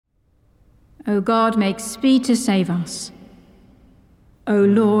O God, make speed to save us. O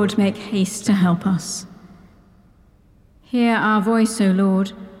Lord, make haste to help us. Hear our voice, O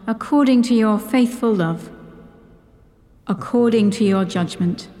Lord, according to your faithful love. According to your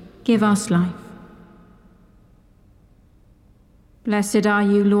judgment, give us life. Blessed are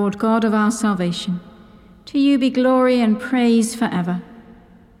you, Lord God of our salvation. To you be glory and praise forever.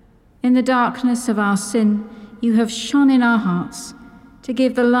 In the darkness of our sin, you have shone in our hearts to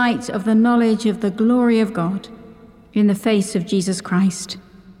give the light of the knowledge of the glory of God in the face of Jesus Christ.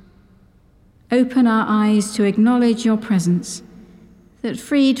 Open our eyes to acknowledge your presence, that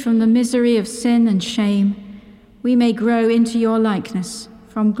freed from the misery of sin and shame, we may grow into your likeness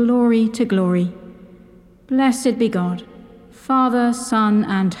from glory to glory. Blessed be God, Father, Son,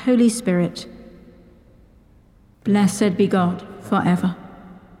 and Holy Spirit. Blessed be God forever.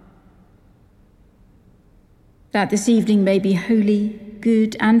 That this evening may be holy,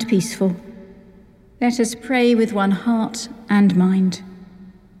 good, and peaceful, let us pray with one heart and mind.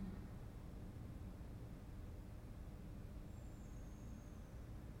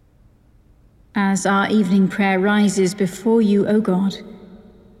 As our evening prayer rises before you, O God,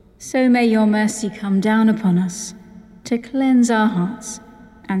 so may your mercy come down upon us to cleanse our hearts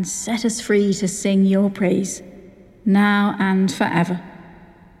and set us free to sing your praise, now and forever.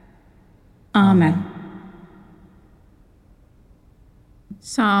 Amen.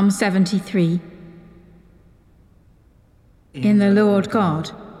 Psalm 73. In the Lord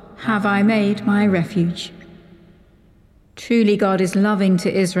God have I made my refuge. Truly God is loving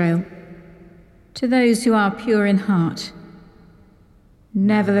to Israel, to those who are pure in heart.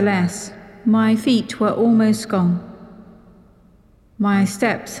 Nevertheless, my feet were almost gone. My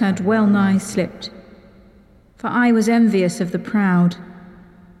steps had well nigh slipped, for I was envious of the proud.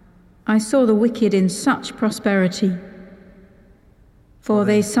 I saw the wicked in such prosperity, for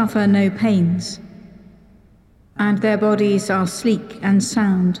they suffer no pains, and their bodies are sleek and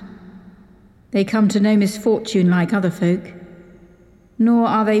sound. They come to no misfortune like other folk, nor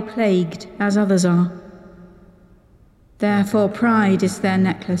are they plagued as others are. Therefore pride is their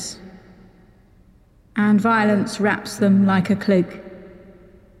necklace, and violence wraps them like a cloak.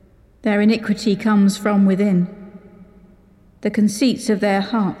 Their iniquity comes from within. The conceits of their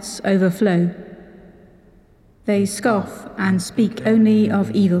hearts overflow. They scoff and speak only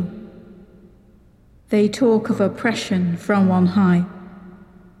of evil. They talk of oppression from on high.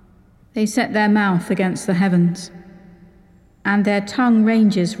 They set their mouth against the heavens, and their tongue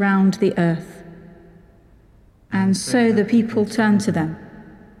ranges round the earth. And so the people turn to them,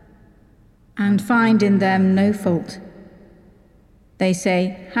 and find in them no fault. They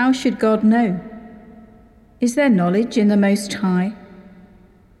say, how should God know? Is there knowledge in the Most High?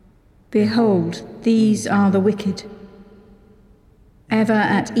 Behold, these are the wicked. Ever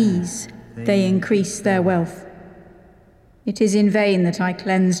at ease, they increase their wealth. It is in vain that I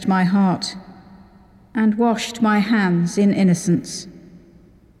cleansed my heart and washed my hands in innocence.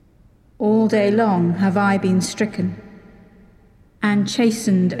 All day long have I been stricken and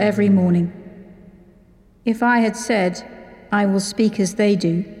chastened every morning. If I had said, I will speak as they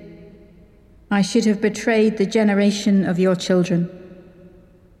do, I should have betrayed the generation of your children.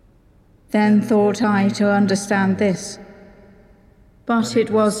 Then thought I to understand this, but it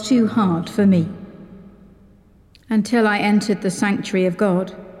was too hard for me, until I entered the sanctuary of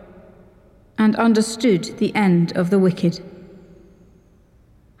God and understood the end of the wicked,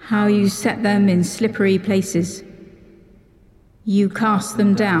 how you set them in slippery places. You cast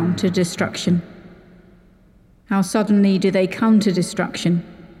them down to destruction. How suddenly do they come to destruction,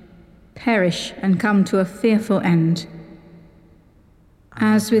 perish and come to a fearful end.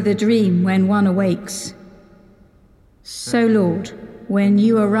 As with a dream when one awakes, so, Lord, when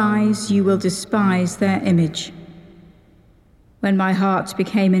you arise, you will despise their image. When my heart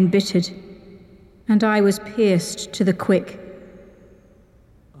became embittered, and I was pierced to the quick,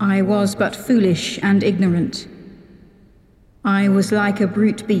 I was but foolish and ignorant. I was like a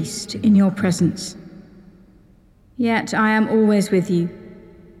brute beast in your presence. Yet I am always with you.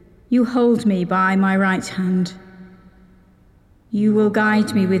 You hold me by my right hand. You will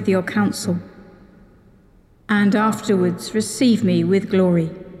guide me with your counsel, and afterwards receive me with glory.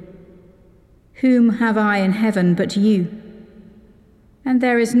 Whom have I in heaven but you? And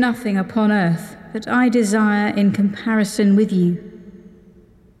there is nothing upon earth that I desire in comparison with you.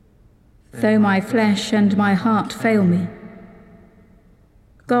 Though my flesh and my heart fail me,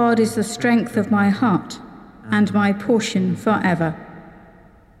 God is the strength of my heart and my portion forever.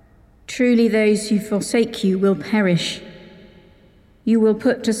 Truly those who forsake you will perish. You will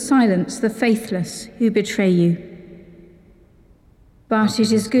put to silence the faithless who betray you. but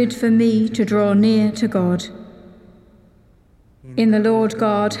it is good for me to draw near to God. In the Lord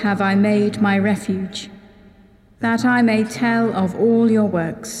God have I made my refuge, that I may tell of all your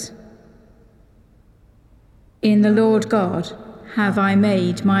works. In the Lord God have I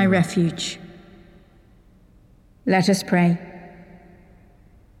made my refuge. Let us pray.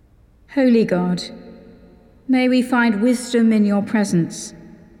 Holy God, may we find wisdom in your presence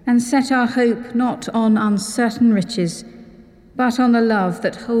and set our hope not on uncertain riches, but on the love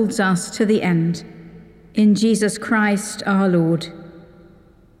that holds us to the end. In Jesus Christ our Lord.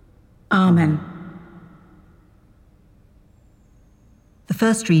 Amen. The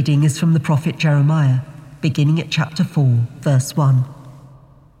first reading is from the prophet Jeremiah, beginning at chapter 4, verse 1.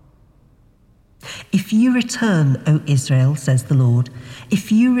 If you return, O Israel, says the Lord, if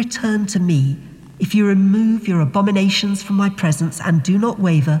you return to me, if you remove your abominations from my presence and do not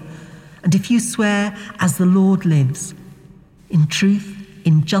waver, and if you swear as the Lord lives, in truth,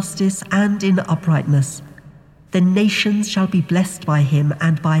 in justice, and in uprightness, then nations shall be blessed by him,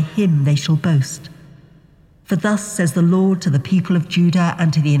 and by him they shall boast. For thus says the Lord to the people of Judah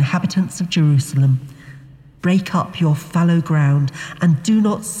and to the inhabitants of Jerusalem, break up your fallow ground, and do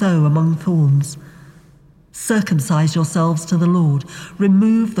not sow among thorns. Circumcise yourselves to the Lord.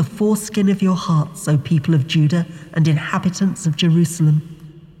 Remove the foreskin of your hearts, O people of Judah and inhabitants of Jerusalem.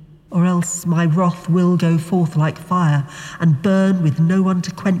 Or else my wrath will go forth like fire, and burn with no one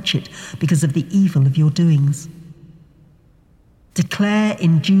to quench it, because of the evil of your doings. Declare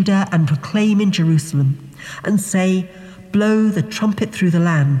in Judah and proclaim in Jerusalem, and say, blow the trumpet through the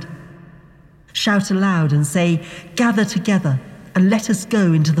land. Shout aloud and say, gather together, and let us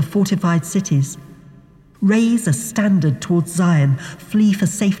go into the fortified cities. Raise a standard towards Zion, flee for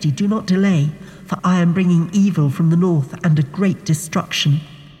safety, do not delay, for I am bringing evil from the north and a great destruction.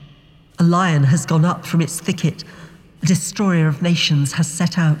 A lion has gone up from its thicket, a destroyer of nations has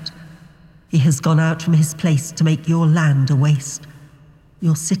set out. He has gone out from his place to make your land a waste.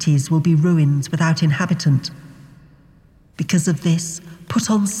 Your cities will be ruins without inhabitant. Because of this, put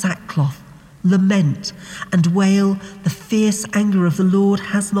on sackcloth, lament, and wail, the fierce anger of the Lord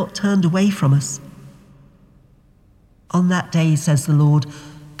has not turned away from us. On that day, says the Lord,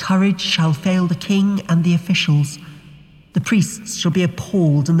 courage shall fail the king and the officials. The priests shall be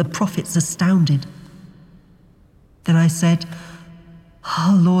appalled and the prophets astounded. Then I said,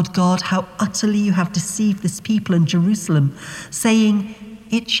 Lord God, how utterly you have deceived this people in Jerusalem, saying,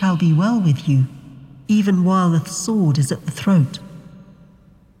 it shall be well with you, even while the sword is at the throat.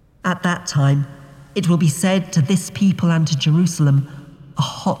 At that time, it will be said to this people and to Jerusalem, a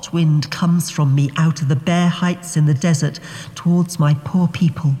hot wind comes from me out of the bare heights in the desert towards my poor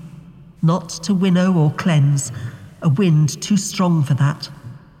people, not to winnow or cleanse, a wind too strong for that.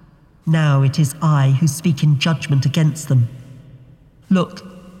 Now it is I who speak in judgment against them. Look,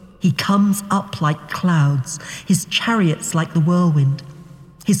 he comes up like clouds, his chariots like the whirlwind.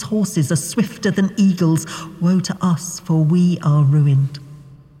 His horses are swifter than eagles. Woe to us, for we are ruined.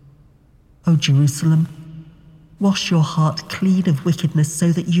 O Jerusalem, wash your heart clean of wickedness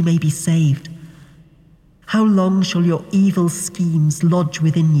so that you may be saved. How long shall your evil schemes lodge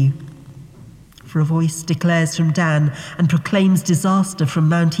within you? For a voice declares from Dan and proclaims disaster from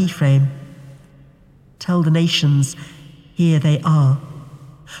Mount Ephraim. Tell the nations, here they are.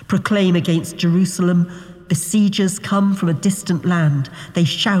 Proclaim against Jerusalem, besiegers come from a distant land. They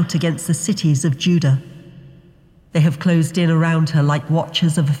shout against the cities of Judah. They have closed in around her like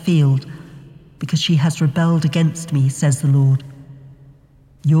watchers of a field, because she has rebelled against me, says the Lord.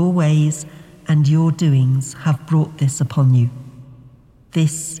 Your ways and your doings have brought this upon you.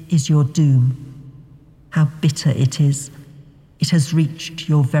 This is your doom. How bitter it is. It has reached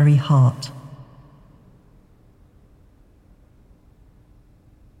your very heart.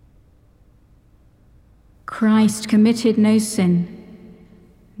 Christ committed no sin.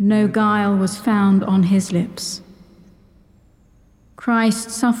 No guile was found on his lips. Christ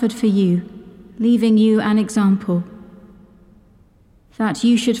suffered for you, leaving you an example, that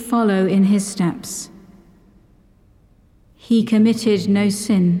you should follow in his steps. He committed no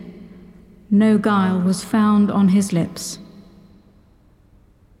sin. No guile was found on his lips.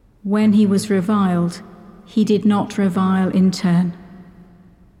 When he was reviled, he did not revile in turn.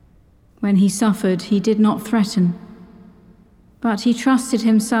 When he suffered, he did not threaten, but he trusted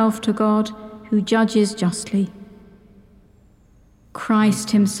himself to God, who judges justly.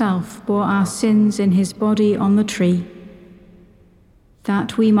 Christ himself bore our sins in his body on the tree,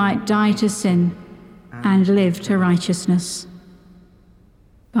 that we might die to sin and live to righteousness.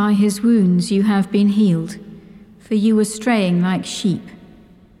 By his wounds you have been healed, for you were straying like sheep.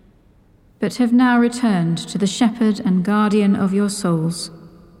 but have now returned to the shepherd and guardian of your souls.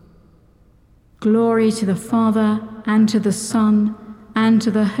 Glory to the Father, and to the Son, and to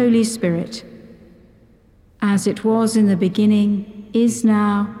the Holy Spirit, as it was in the beginning, is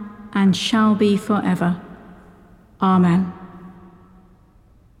now, and shall be forever. Amen.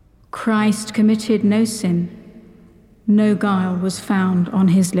 Christ committed no sin, no guile was found on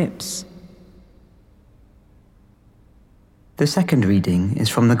his lips. The second reading is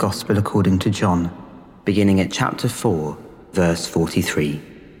from the Gospel according to John, beginning at chapter 4, verse 43.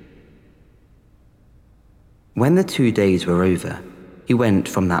 When the 2 days were over, he went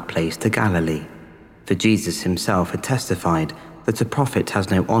from that place to Galilee, for Jesus himself had testified that a prophet has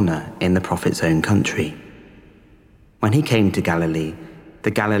no honor in the prophet's own country. When he came to Galilee,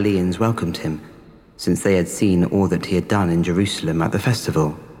 the Galileans welcomed him, since they had seen all that he had done in Jerusalem at the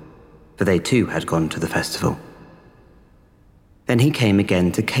festival, for they too had gone to the festival. Then he came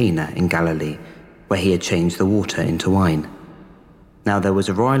again to Cana in Galilee, where he had changed the water into wine. Now there was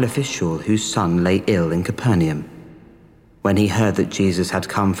a royal official whose son lay ill in Capernaum. When he heard that Jesus had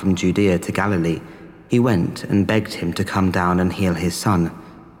come from Judea to Galilee, he went and begged him to come down and heal his son,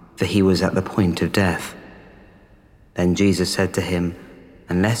 for he was at the point of death. Then Jesus said to him,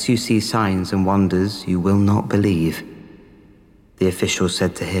 "Unless you see signs and wonders, you will not believe." The official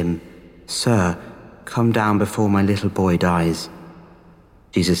said to him, "Sir, come down before my little boy dies."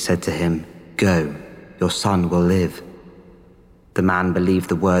 Jesus said to him, "Go, your son will live." The man believed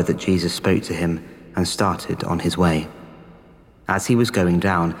the word that Jesus spoke to him and started on his way. As he was going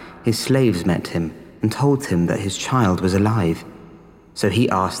down, his slaves met him and told him that his child was alive. So he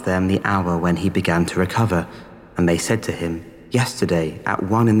asked them the hour when he began to recover, and they said to him, "Yesterday, at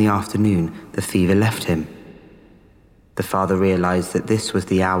 1 p.m, the fever left him." The father realized that this was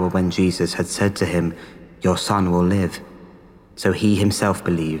the hour when Jesus had said to him, "Your son will live." So he himself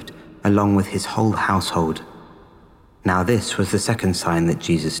believed, along with his whole household. Now this was the second sign that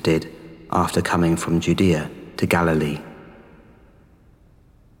Jesus did after coming from Judea to Galilee.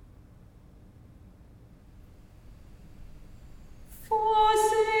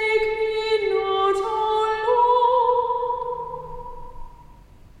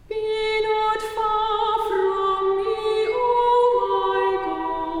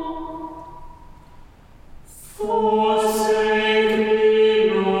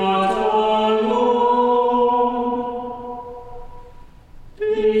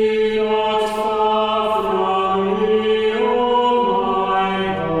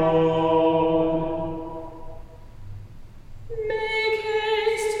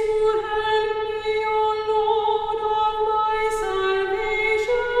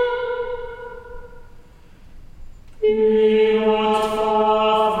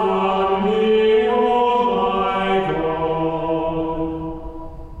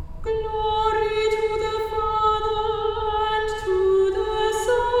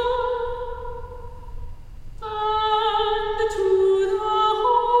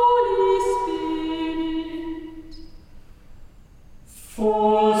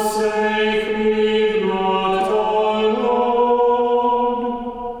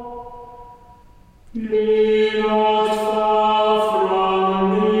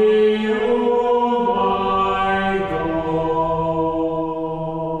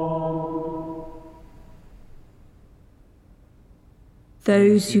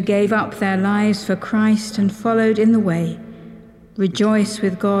 Those who gave up their lives for Christ and followed in the way, rejoice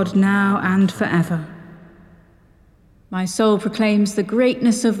with God now and forever. My soul proclaims the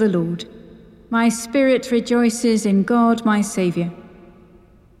greatness of the Lord. My spirit rejoices in God my Saviour.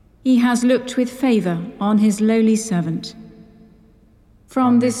 He has looked with favour on his lowly servant.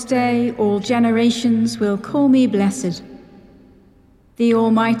 From this day all generations will call me blessed. The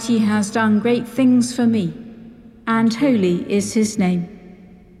Almighty has done great things for me, and holy is his name.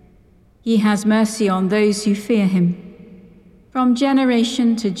 He has mercy on those who fear him, from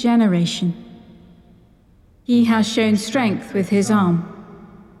generation to generation. He has shown strength with his arm,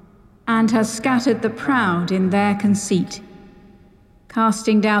 and has scattered the proud in their conceit,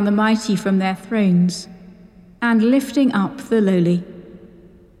 casting down the mighty from their thrones, and lifting up the lowly.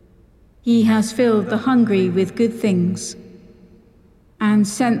 He has filled the hungry with good things, and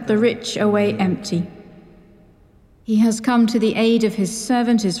sent the rich away empty. He has come to the aid of his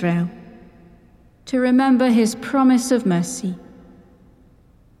servant Israel, to remember his promise of mercy,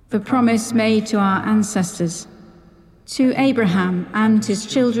 the promise made to our ancestors, to Abraham and his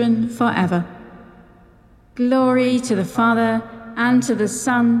children forever. Glory to the Father, and to the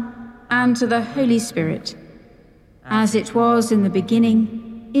Son, and to the Holy Spirit, as it was in the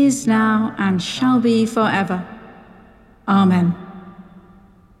beginning, is now, and shall be forever. Amen.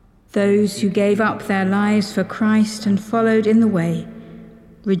 Those who gave up their lives for Christ and followed in the way,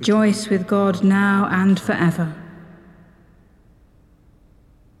 rejoice with God now and forever.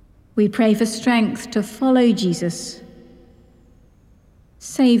 We pray for strength to follow Jesus.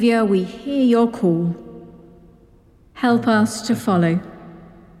 Saviour, we hear your call. Help us to follow.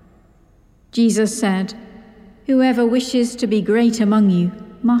 Jesus said, "Whoever wishes to be great among you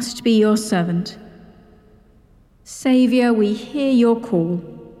must be your servant." Saviour, we hear your call.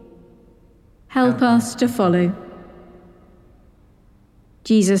 Help us to follow.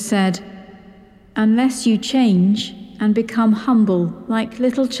 Jesus said, "Unless you change and become humble like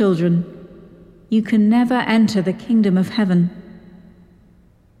little children, you can never enter the kingdom of heaven."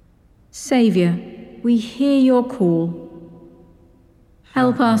 Saviour, we hear your call.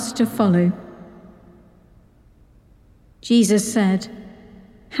 Help us to follow. Jesus said,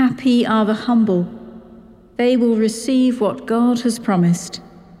 "Happy are the humble. They will receive what God has promised."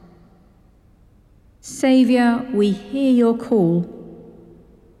 Saviour, we hear your call.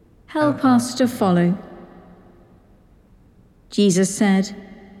 Help us to follow. Jesus said,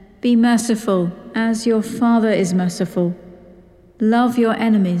 "Be merciful as your Father is merciful. Love your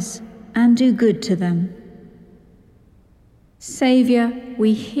enemies and do good to them." Saviour,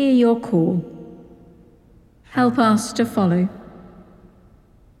 we hear your call. Help us to follow.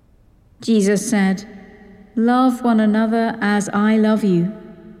 Jesus said, "Love one another as I love you.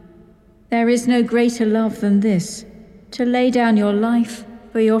 There is no greater love than this, to lay down your life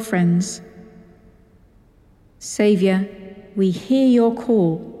for your friends." Saviour, we hear your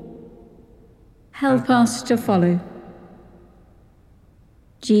call. Help us to follow.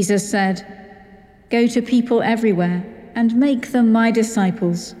 Jesus said, "Go to people everywhere and make them my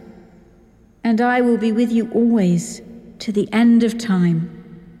disciples, and I will be with you always to the end of time."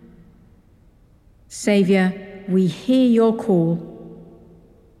 Saviour, we hear your call.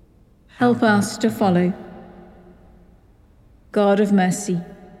 Help us to follow. God of mercy,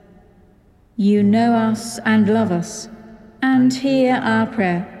 you know us and love us, and hear our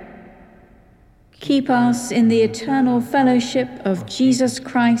prayer. Keep us in the eternal fellowship of Jesus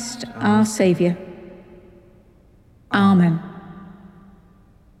Christ, our Saviour. Amen.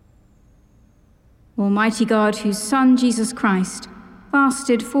 Almighty God, whose Son, Jesus Christ,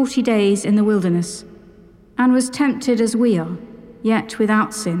 fasted 40 days in the wilderness, and was tempted as we are, yet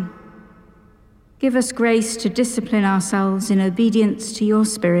without sin, give us grace to discipline ourselves in obedience to your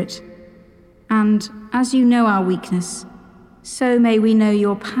Spirit, and, as you know our weakness, so may we know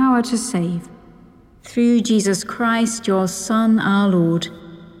your power to save, through Jesus Christ, your Son, our Lord,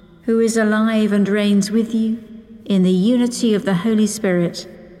 who is alive and reigns with you in the unity of the Holy Spirit,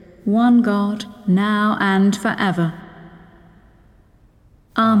 one God, now and forever.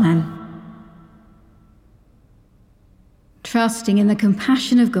 Amen. Trusting in the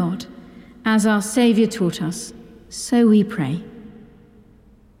compassion of God, as our Saviour taught us, so we pray.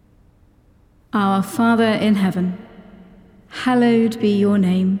 Our Father in heaven, hallowed be your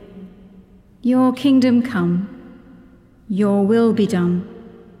name. Your kingdom come, your will be done,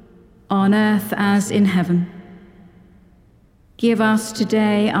 on earth as in heaven. Give us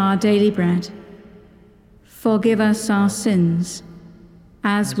today our daily bread. Forgive us our sins,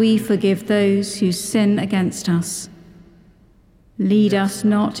 as we forgive those who sin against us. Lead us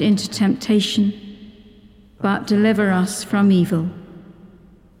not into temptation, but deliver us from evil.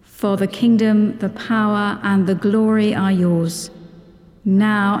 For the kingdom, the power, and the glory are yours,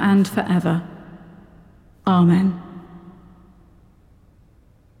 now and forever. Amen.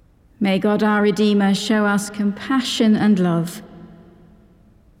 May God our Redeemer show us compassion and love.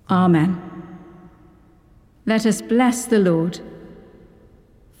 Amen. Let us bless the Lord.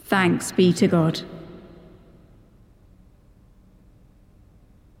 Thanks be to God.